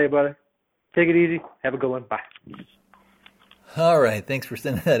I got to say about it. Take it easy. Have a good one. Bye. All right. Thanks for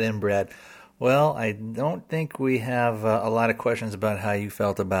sending that in, Brad. Well, I don't think we have a lot of questions about how you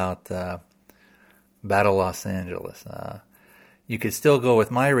felt about Battle Los Angeles. You could still go with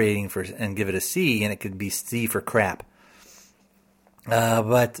my rating and give it a C, and it could be C for crap.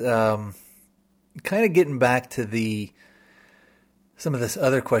 But kind of getting back to some of this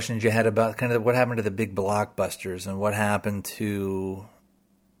other questions you had about kind of what happened to the big blockbusters and what happened to,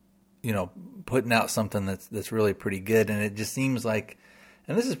 you know, putting out something that's really pretty good. And it just seems like,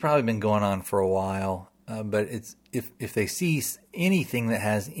 and this has probably been going on for a while, but it's if they see anything that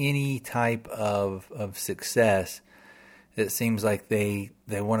has any type of success, it seems like they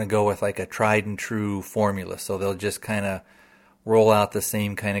want to go with like a tried and true formula. So they'll just kind of roll out the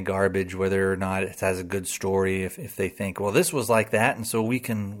same kind of garbage, whether or not it has a good story. If they think, well, this was like that, and so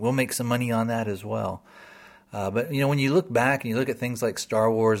we'll make some money on that as well. But, you know, when you look back and you look at things like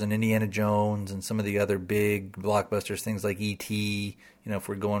Star Wars and Indiana Jones and some of the other big blockbusters, things like E.T., you know, if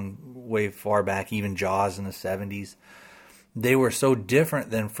we're going way far back, even Jaws in the 70s, they were so different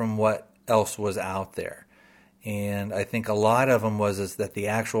than from what else was out there. And I think a lot of them is that the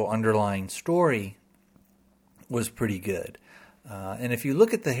actual underlying story was pretty good. And if you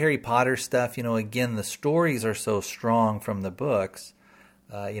look at the Harry Potter stuff, you know, again, the stories are so strong from the books.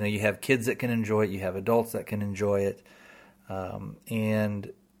 You know, you have kids that can enjoy it, you have adults that can enjoy it.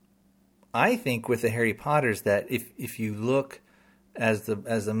 And I think with the Harry Potters that if you look as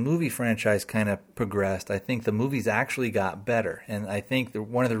the movie franchise kind of progressed, I think the movies actually got better. And I think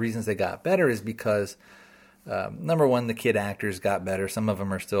one of the reasons they got better is because number one, the kid actors got better. Some of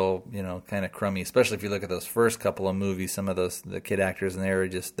them are still, you know, kind of crummy, especially if you look at those first couple of movies. Some of the kid actors in there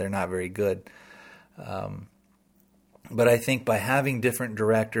they're not very good. But I think by having different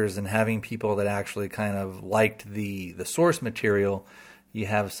directors and having people that actually kind of liked the source material, you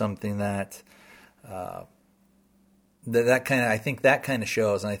have something that that kind of, I think that kind of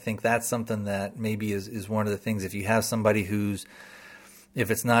shows. And I think that's something that maybe is one of the things. If you have somebody if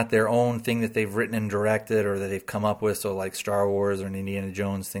it's not their own thing that they've written and directed or that they've come up with, so like Star Wars or Indiana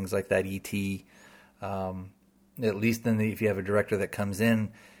Jones, things like that, E.T., at least then if you have a director that comes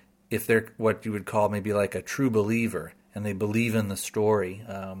in, if they're what you would call maybe like a true believer and they believe in the story,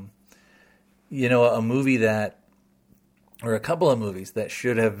 you know, a movie or a couple of movies that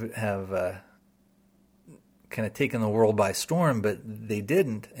should have kind of taken the world by storm, but they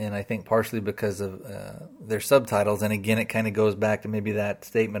didn't, and I think partially because of their subtitles. And again, it kind of goes back to maybe that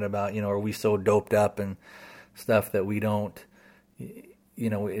statement about, you know, are we so doped up and stuff that we don't, you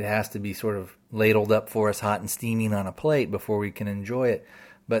know, it has to be sort of ladled up for us hot and steaming on a plate before we can enjoy it.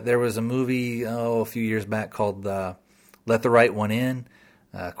 But there was a movie a few years back called Let the Right One In.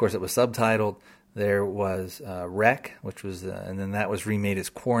 Of course, it was subtitled. There was Wreck, which was, and then that was remade as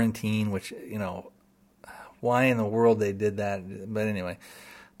Quarantine, which, you know, why in the world they did that? But anyway,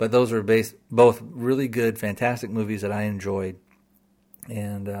 those were both really good, fantastic movies that I enjoyed.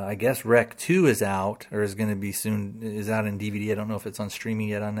 And I guess Wreck 2 is out, or is going to be soon, is out in DVD. I don't know if it's on streaming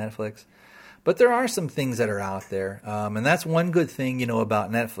yet on Netflix. But there are some things that are out there. And that's one good thing, you know,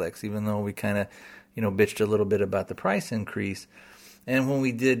 about Netflix, even though we kind of, you know, bitched a little bit about the price increase. And when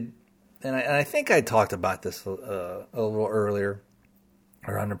we did, and I think I talked about this a little earlier,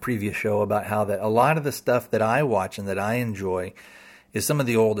 or on a previous show about how that a lot of the stuff that I watch and that I enjoy is some of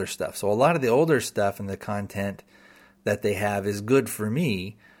the older stuff. So a lot of the older stuff and the content that they have is good for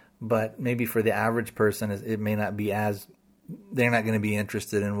me, but maybe for the average person, it may not be as, they're not going to be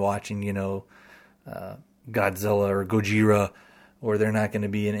interested in watching, Godzilla or Gojira, or they're not going to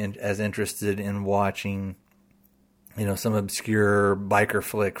be as interested in watching, some obscure biker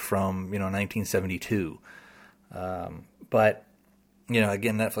flick from, 1972. But,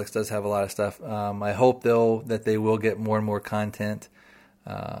 again, Netflix does have a lot of stuff. I hope, though, that they will get more and more content,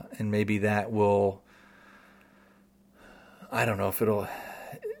 and maybe that will, I don't know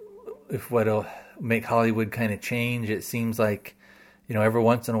if what'll make Hollywood kind of change. It seems like, every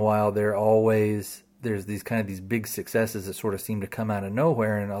once in a while there's these big successes that sort of seem to come out of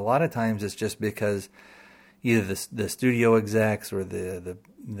nowhere, and a lot of times it's just because either the studio execs or the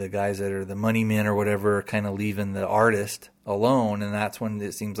guys that are the money men or whatever are kind of leaving the artist alone, and that's when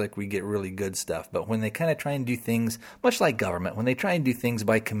it seems like we get really good stuff. But when they kind of try and do things, much like government, when they try and do things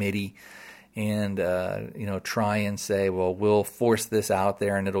by committee and try and say, well, we'll force this out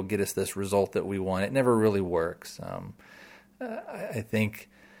there and it'll get us this result that we want, it never really works. I think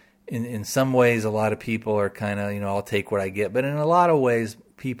in some ways a lot of people are kind of, I'll take what I get, but in a lot of ways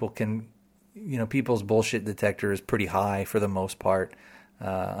people can, people's bullshit detector is pretty high for the most part.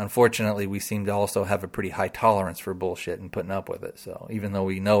 Unfortunately, we seem to also have a pretty high tolerance for bullshit and putting up with it. So even though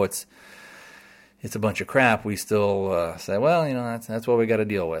we know it's a bunch of crap, we still say, well, that's what we got to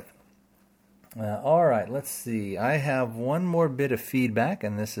deal with. All right, let's see. I have one more bit of feedback,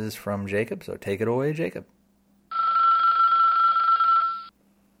 and this is from Jacob. So take it away, Jacob.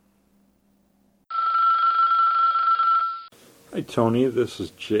 Hi, Tony. This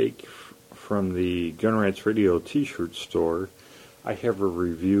is Jake from the Gunrats Radio t-shirt store. I have a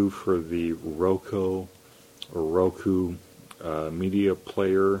review for the Roku media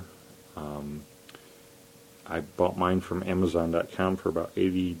player. I bought mine from Amazon.com for about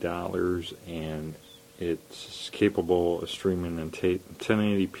 $80, and it's capable of streaming in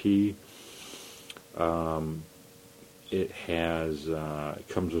 1080p. It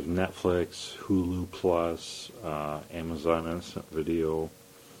comes with Netflix, Hulu Plus, Amazon Instant Video,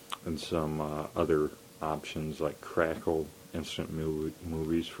 and some other options like Crackle Instant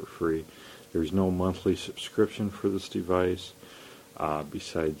Movies for free. There's no monthly subscription for this device,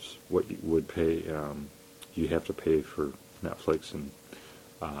 besides what you would pay. You have to pay for Netflix and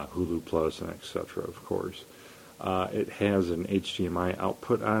Hulu Plus and etc., of course. It has an HDMI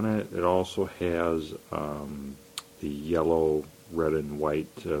output on it. It also has the yellow, red, and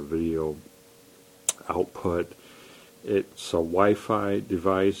white video output. It's a Wi-Fi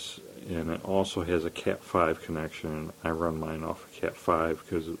device, and it also has a Cat5 connection. I run mine off of Cat5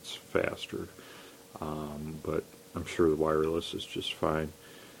 because it's faster, but I'm sure the wireless is just fine.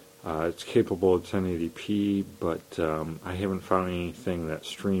 It's capable of 1080p, but I haven't found anything that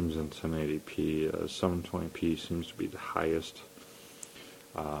streams in 1080p. 720p seems to be the highest.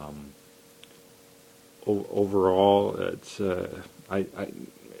 Overall, it's an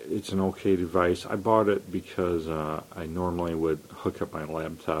okay device. I bought it because I normally would hook up my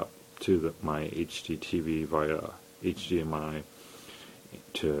laptop to my HDTV via HDMI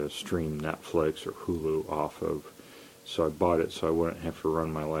to stream Netflix or Hulu off of. So I bought it so I wouldn't have to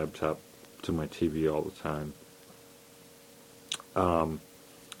run my laptop to my TV all the time.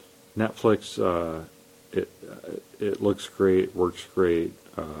 Netflix, it looks great, works great.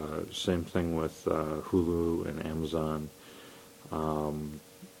 Same thing with Hulu and Amazon.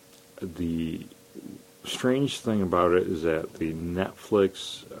 The strange thing about it is that the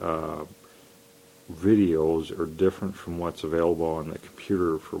Netflix videos are different from what's available on the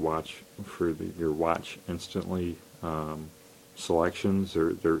computer for your watch instantly selections.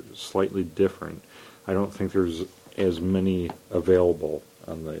 They're slightly different. I don't think there's as many available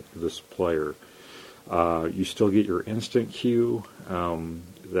on this player. You still get your instant queue.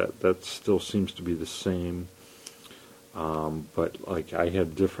 That still seems to be the same. But like I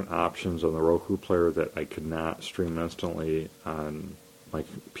had different options on the Roku player that I could not stream instantly on my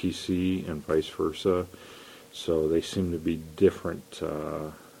PC and vice versa. So they seem to be different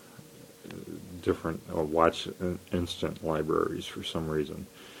watch instant libraries for some reason.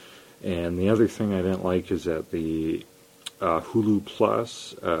 And the other thing I didn't like is that the Hulu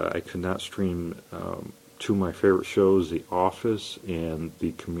Plus, I could not stream two of my favorite shows, The Office and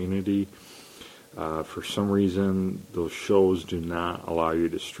The Community. For some reason, those shows do not allow you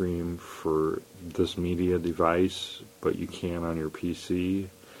to stream for this media device, but you can on your PC,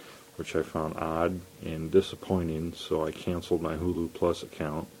 which I found odd and disappointing, so I canceled my Hulu Plus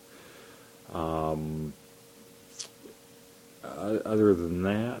account. other than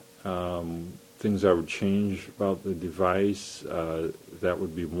that, things I would change about the device, that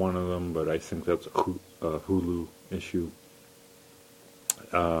would be one of them, but I think that's a Hulu issue.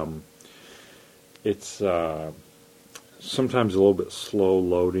 It's sometimes a little bit slow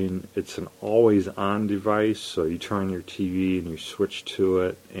loading. It's an always-on device, so you turn on your TV and you switch to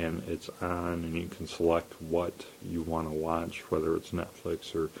it, and it's on, and you can select what you want to watch, whether it's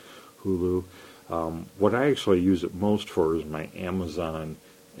Netflix or Hulu. What I actually use it most for is my Amazon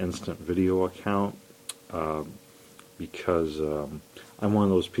Instant Video account, because I'm one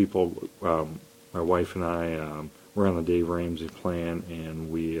of those people, my wife and I, we're on the Dave Ramsey plan,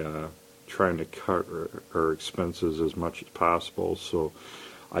 and we trying to cut our expenses as much as possible. So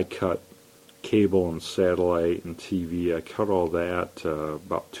I cut cable and satellite and TV. I cut all that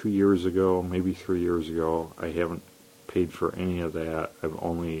about 2 years ago, maybe 3 years ago. I haven't paid for any of that. I've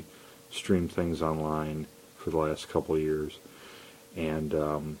only streamed things online for the last couple of years. And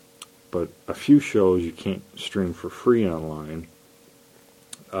but a few shows you can't stream for free online.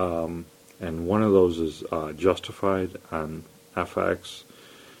 And one of those is Justified on FX.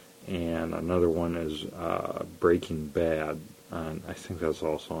 And another one is Breaking Bad, and I think that's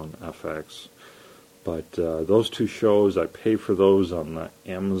also on FX. But those two shows, I pay for those on the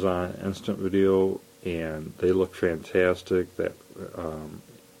Amazon Instant Video, and they look fantastic. That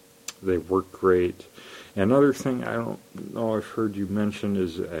they work great. Another thing I don't know I've heard you mention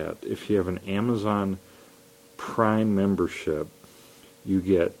is that if you have an Amazon Prime membership, you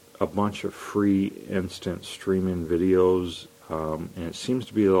get a bunch of free instant streaming videos. And it seems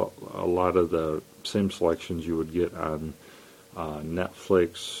to be a lot of the same selections you would get on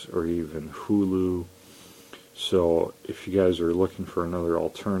Netflix or even Hulu. So if you guys are looking for another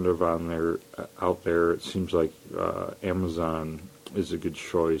alternative out there, it seems like Amazon is a good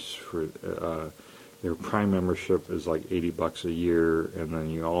choice. For their Prime membership is like $80 a year, and then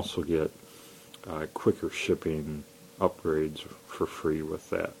you also get quicker shipping upgrades for free with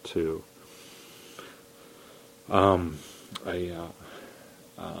that too.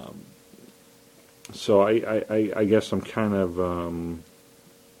 So I guess I'm kind of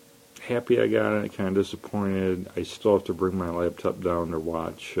happy I got it, kind of disappointed. I still have to bring my laptop down to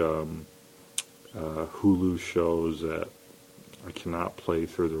watch Hulu shows that I cannot play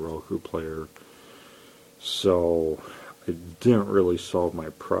through the Roku player. So it didn't really solve my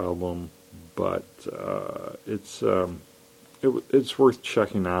problem, but it's worth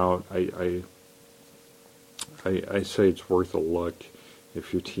checking out. I say it's worth a look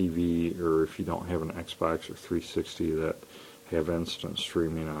if your TV, or if you don't have an Xbox or 360 that have instant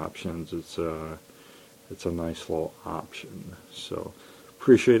streaming options. It's a nice little option. So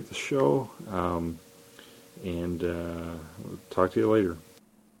appreciate the show, and we'll talk to you later.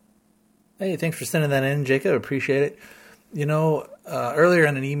 Hey, thanks for sending that in, Jacob. Appreciate it. You know, earlier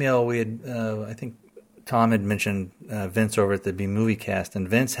in an email we had, I think Tom had mentioned Vince over at the B-Movie Cast, and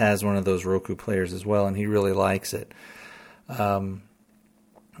Vince has one of those Roku players as well, and he really likes it.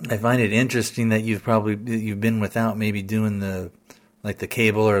 I find it interesting that you've been without maybe doing the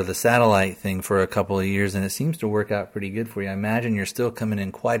cable or the satellite thing for a couple of years, and it seems to work out pretty good for you. I imagine you're still coming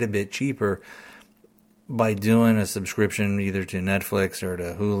in quite a bit cheaper by doing a subscription either to Netflix or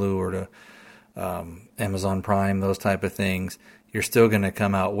to Hulu or to Amazon Prime, those type of things. You're still going to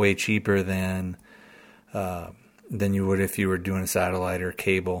come out way cheaper than you would if you were doing satellite or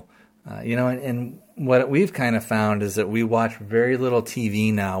cable. And what we've kind of found is that we watch very little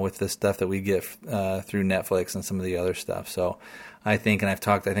TV now with the stuff that we get through Netflix and some of the other stuff. So I think I've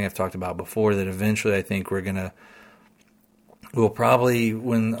talked about before that eventually I think we'll probably,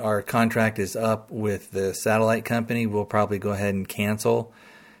 when our contract is up with the satellite company, we'll probably go ahead and cancel.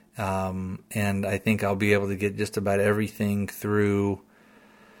 And I think I'll be able to get just about everything through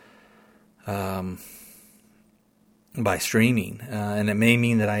by streaming, and it may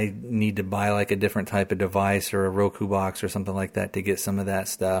mean that I need to buy like a different type of device or a Roku box or something like that to get some of that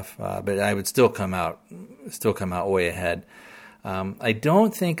stuff. But I would still come out way ahead. I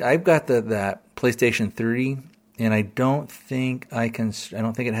don't think I've got that PlayStation 3, and I don't think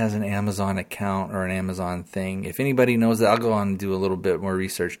it has an Amazon account or an Amazon thing. If anybody knows that, I'll go on and do a little bit more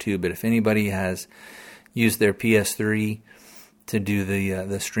research too. But if anybody has used their PS3 to do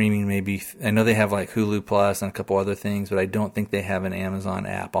the streaming, maybe I know they have like Hulu Plus and a couple other things, but I don't think they have an Amazon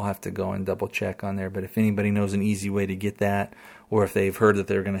app. I'll have to go and double check on there. But if anybody knows an easy way to get that, or if they've heard that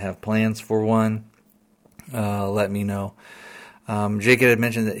they're going to have plans for one, let me know. Jacob had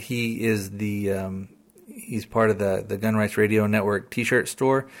mentioned that he is he's part of the Gun Rights Radio Network T-shirt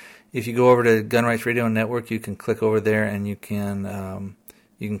store. If you go over to Gun Rights Radio Network, you can click over there and you can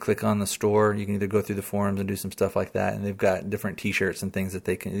You can click on the store. You can either go through the forums and do some stuff like that, and they've got different T-shirts and things that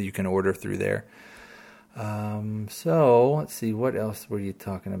you can order through there. So let's see, what else were you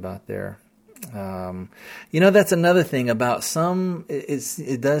talking about there? That's another thing about some.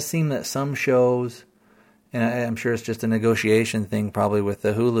 It does seem that some shows, and I'm sure it's just a negotiation thing, probably with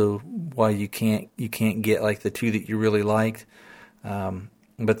the Hulu, why you can't get like the two that you really liked.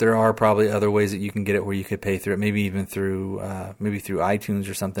 But there are probably other ways that you can get it where you could pay through it, maybe even through iTunes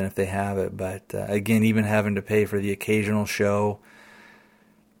or something if they have it. But again, even having to pay for the occasional show,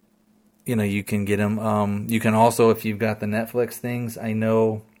 you can get them. You can also, if you've got the Netflix things, I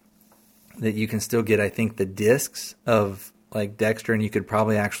know that you can still get, I think, the discs of like Dexter, and you could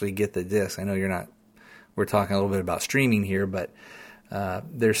probably actually get the discs. I know we're talking a little bit about streaming here, but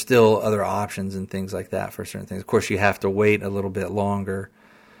there's still other options and things like that for certain things. Of course, you have to wait a little bit longer.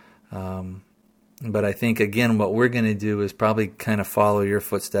 But I think, again, what we're going to do is probably kind of follow your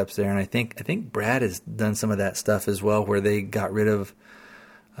footsteps there. And I think Brad has done some of that stuff as well, where they got rid of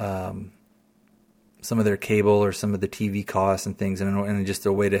some of their cable or some of the TV costs and things, and just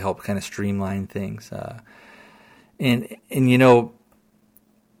a way to help kind of streamline things.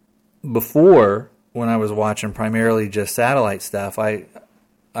 Before, when I was watching primarily just satellite stuff, I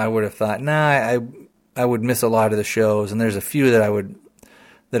would have thought, I would miss a lot of the shows, and there's a few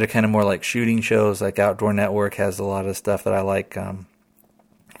that are kind of more like shooting shows, like Outdoor Network has a lot of stuff that I like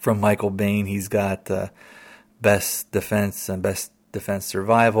from Michael Bain. He's got Best Defense and Best Defense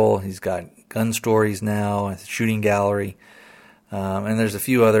Survival. He's got Gun Stories now, Shooting Gallery, and there's a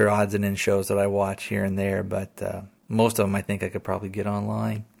few other odds and ends shows that I watch here and there, but most of them I think I could probably get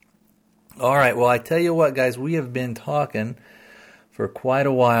online. All right, well, I tell you what, guys, we have been talking for quite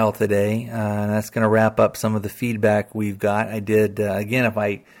a while today, and that's going to wrap up some of the feedback we've got. I did, again,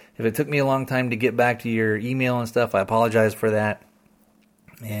 if it took me a long time to get back to your email and stuff, I apologize for that.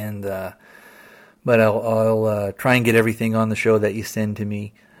 And but I'll try and get everything on the show that you send to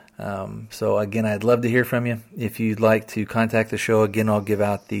me. So again, I'd love to hear from you. If you'd like to contact the show, again, I'll give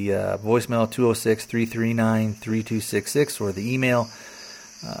out the voicemail 206-339-3266 or the email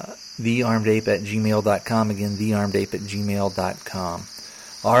thearmedape@gmail.com. Again, thearmedape@gmail.com.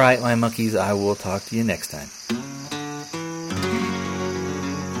 All right, my monkeys, I will talk to you next time.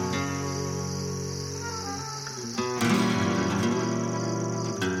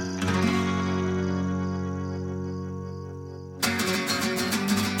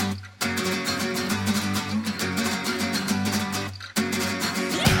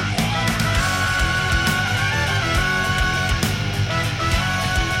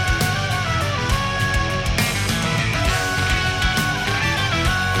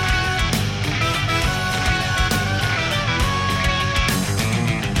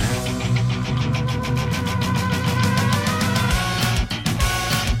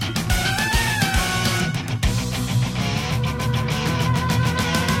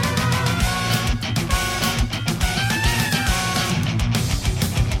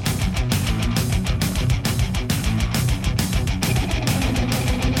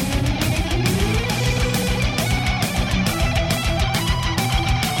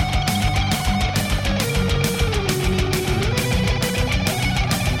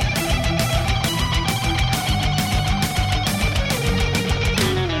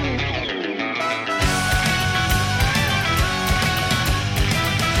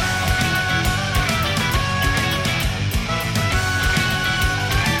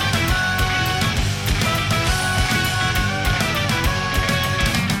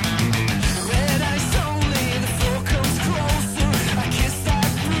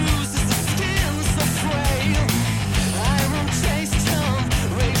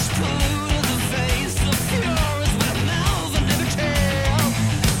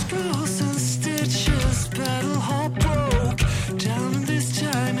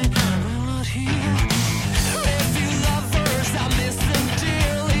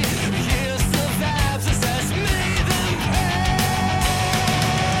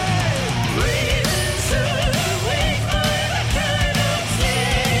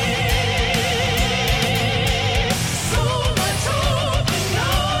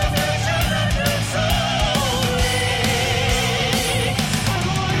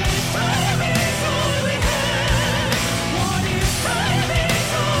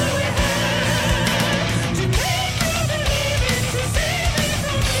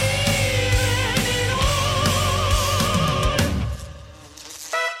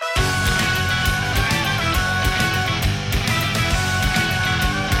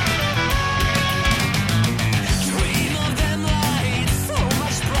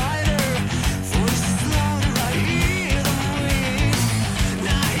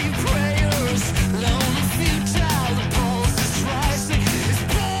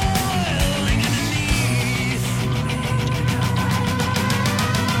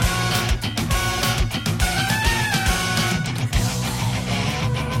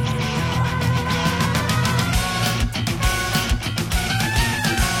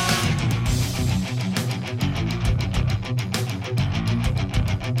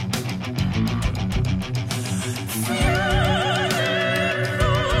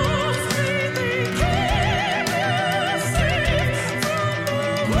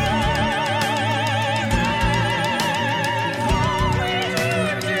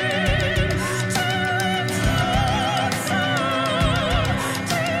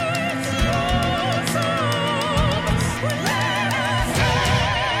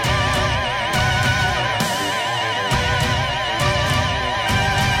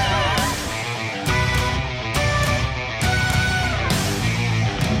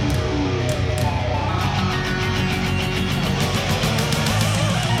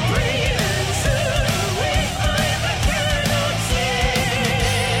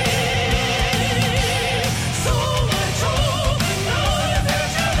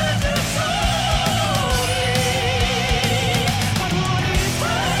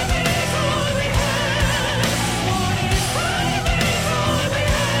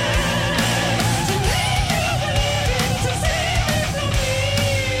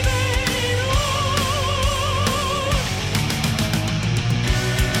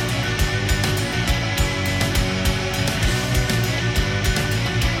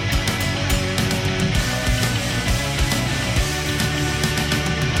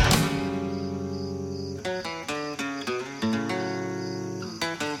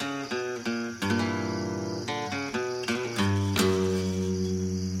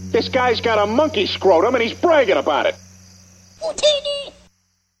 This guy's got a monkey scrotum and he's bragging about it. Houdini!